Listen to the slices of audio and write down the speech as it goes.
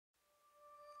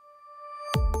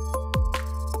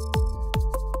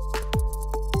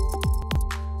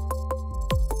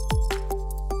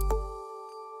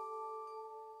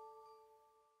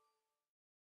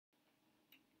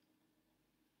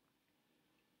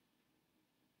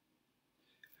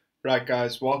Right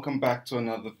guys, welcome back to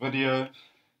another video.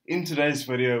 In today's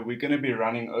video, we're going to be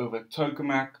running over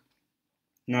Tokemak.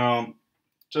 Now,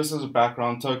 just as a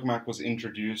background, Tokemak was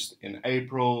introduced in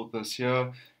April this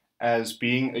year as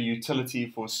being a utility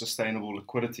for sustainable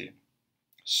liquidity.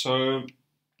 So,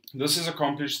 this is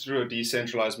accomplished through a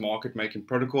decentralized market making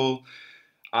protocol.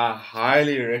 I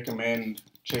highly recommend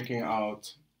checking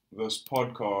out this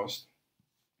podcast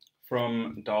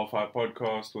from DeFi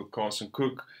Podcast with Carson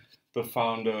Cook, the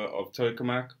founder of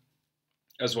Tokemak,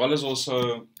 as well as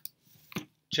also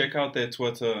check out their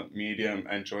Twitter, Medium,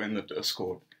 and join the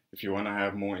Discord if you want to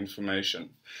have more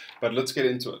information. But let's get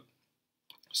into it.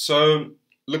 So,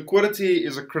 liquidity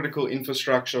is a critical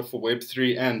infrastructure for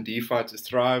Web3 and DeFi to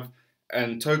thrive,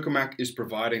 and Tokemak is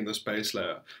providing this base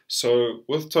layer. So,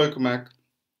 with Tokemak,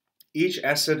 each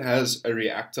asset has a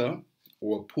reactor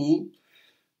or a pool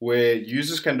where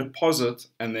users can deposit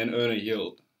and then earn a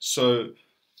yield. So,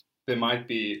 there might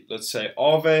be, let's say,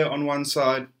 Aave on one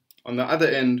side. On the other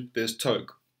end, there's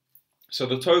TOKE. So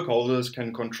the TOKE holders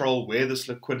can control where this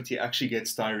liquidity actually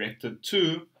gets directed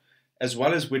to, as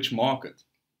well as which market.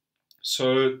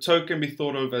 So TOKE can be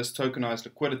thought of as tokenized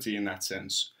liquidity in that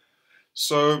sense.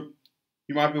 So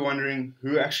you might be wondering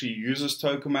who actually uses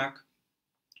Tokemak.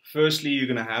 Firstly, you're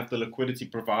going to have the liquidity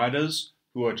providers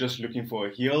who are just looking for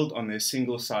a yield on their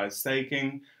single side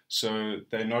staking, so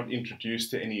they're not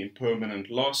introduced to any impermanent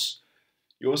loss.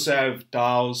 You also have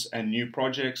DAOs and new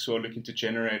projects who are looking to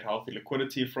generate healthy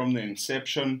liquidity from the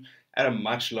inception at a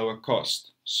much lower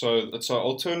cost. So it's an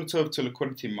alternative to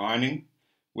liquidity mining,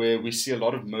 where we see a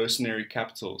lot of mercenary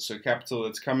capital. So capital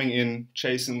that's coming in,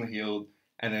 chasing the yield,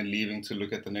 and then leaving to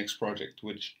look at the next project,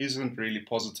 which isn't really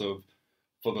positive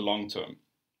for the long term.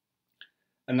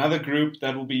 Another group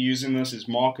that will be using this is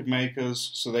market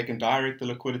makers, so they can direct the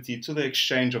liquidity to the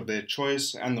exchange of their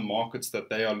choice and the markets that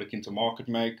they are looking to market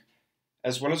make,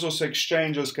 as well as also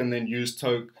exchanges can then use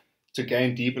TOKE to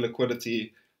gain deeper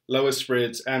liquidity, lower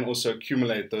spreads, and also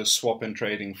accumulate those swap and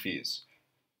trading fees.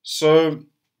 So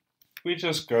we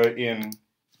just go in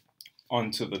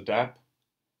onto the dApp.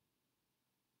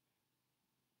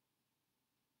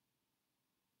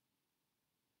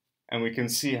 And we can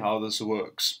see how this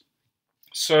works.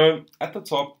 So at the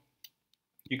top,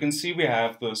 you can see we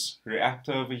have this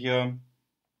reactor over here.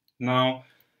 Now,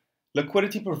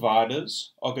 liquidity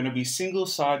providers are going to be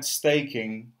single-side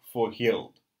staking for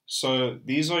yield. So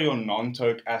these are your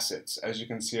non-TOKE assets, as you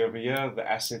can see over here, the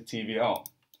asset TVL.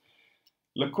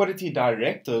 Liquidity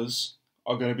directors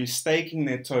are going to be staking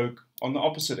their TOKE on the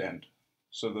opposite end.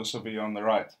 So this will be on the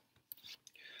right.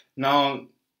 Now,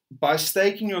 by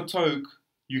staking your TOKE,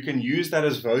 you can use that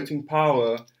as voting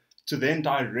power to then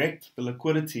direct the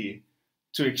liquidity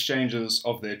to exchanges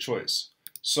of their choice.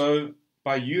 So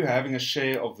by you having a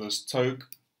share of this TOKE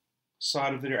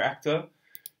side of the reactor,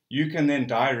 you can then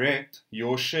direct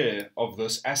your share of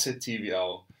this asset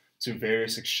TVL to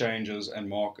various exchanges and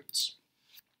markets.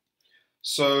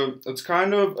 So it's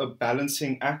kind of a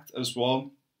balancing act as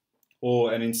well,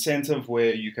 or an incentive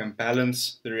where you can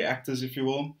balance the reactors, if you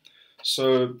will.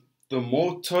 So the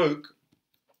more TOKE,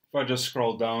 if I just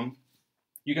scroll down,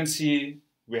 you can see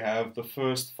we have the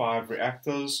first 5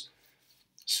 reactors.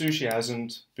 Sushi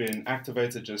hasn't been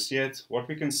activated just yet. What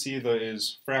we can see though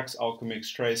is Frax,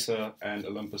 Alchemix, Tracer, and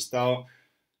Olympus DAO.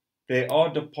 There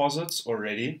are deposits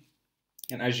already,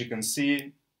 and as you can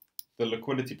see, the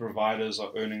liquidity providers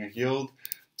are earning a yield.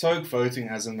 TOKE voting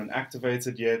hasn't been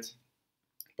activated yet,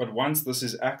 but once this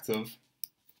is active,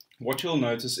 what you'll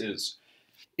notice is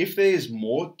if there is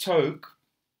more TOKE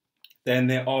than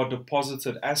there are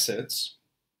deposited assets,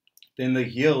 then the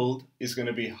yield is going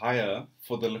to be higher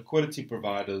for the liquidity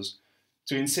providers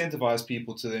to incentivize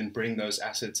people to then bring those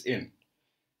assets in.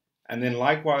 And then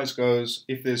likewise goes,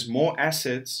 if there's more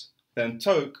assets than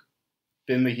TOKE,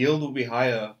 then the yield will be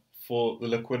higher for the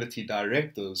liquidity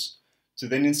directors to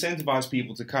then incentivize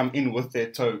people to come in with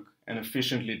their TOKE and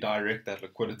efficiently direct that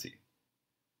liquidity.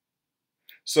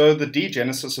 So the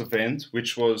Degenesis event,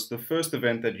 which was the first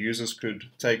event that users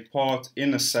could take part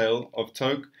in a sale of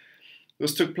TOKE,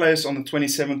 this took place on the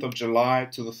 27th of July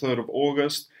to the 3rd of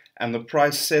August, and the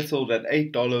price settled at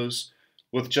 $8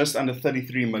 with just under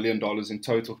 $33 million in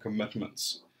total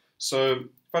commitments. So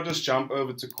if I just jump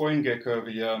over to CoinGecko over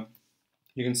here,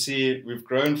 you can see we've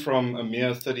grown from a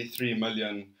mere 33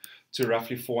 million to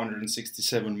roughly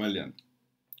 467 million.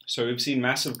 So we've seen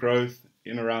massive growth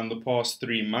in around the past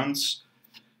 3 months.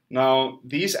 Now,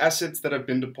 these assets that have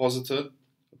been deposited,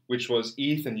 which was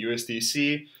ETH and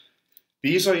USDC,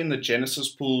 these are in the Genesis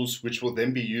pools, which will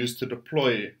then be used to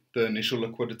deploy the initial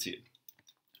liquidity.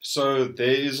 So there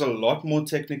is a lot more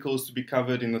technicals to be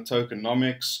covered in the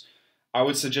tokenomics. I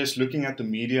would suggest looking at the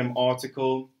Medium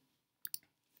article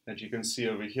that you can see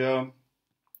over here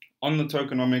on the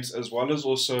tokenomics, as well as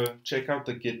also check out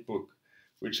the Git book,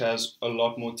 which has a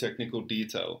lot more technical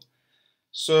detail.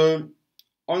 So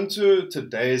on to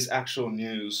today's actual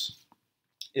news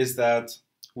is that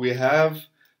we have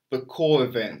the C.o.R.E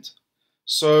event.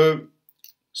 So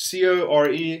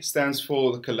C.o.R.E stands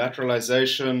for the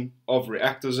Collateralization of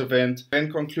Reactors event.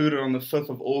 Event concluded on the 5th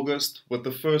of August with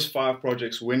the first 5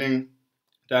 projects winning.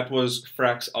 That was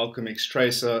Frax, Alchemix,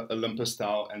 Tracer, Olympus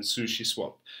DAO, and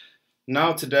SushiSwap.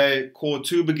 Now today, Core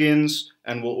 2 begins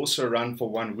and will also run for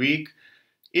 1 week.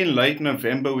 In late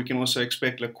November, we can also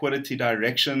expect liquidity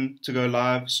direction to go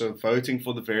live, so voting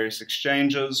for the various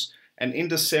exchanges. And in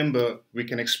December, we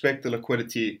can expect the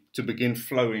liquidity to begin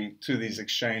flowing to these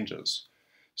exchanges.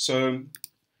 So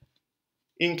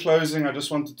in closing, I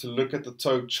just wanted to look at the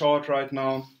TOKE chart right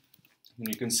now. And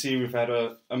you can see we've had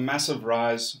a massive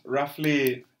rise,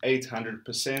 roughly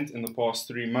 800% in the past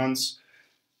 3 months.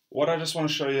 What I just want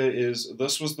to show you is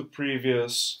this was the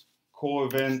previous core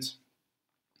event.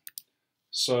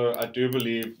 So I do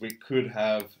believe we could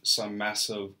have some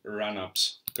massive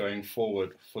run-ups going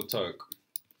forward for TOKE.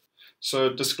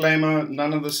 So disclaimer,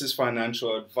 none of this is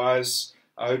financial advice.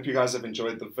 I hope you guys have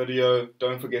enjoyed the video.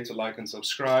 Don't forget to like and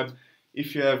subscribe.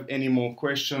 If you have any more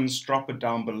questions, drop it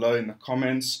down below in the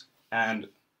comments and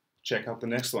check out the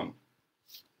next one.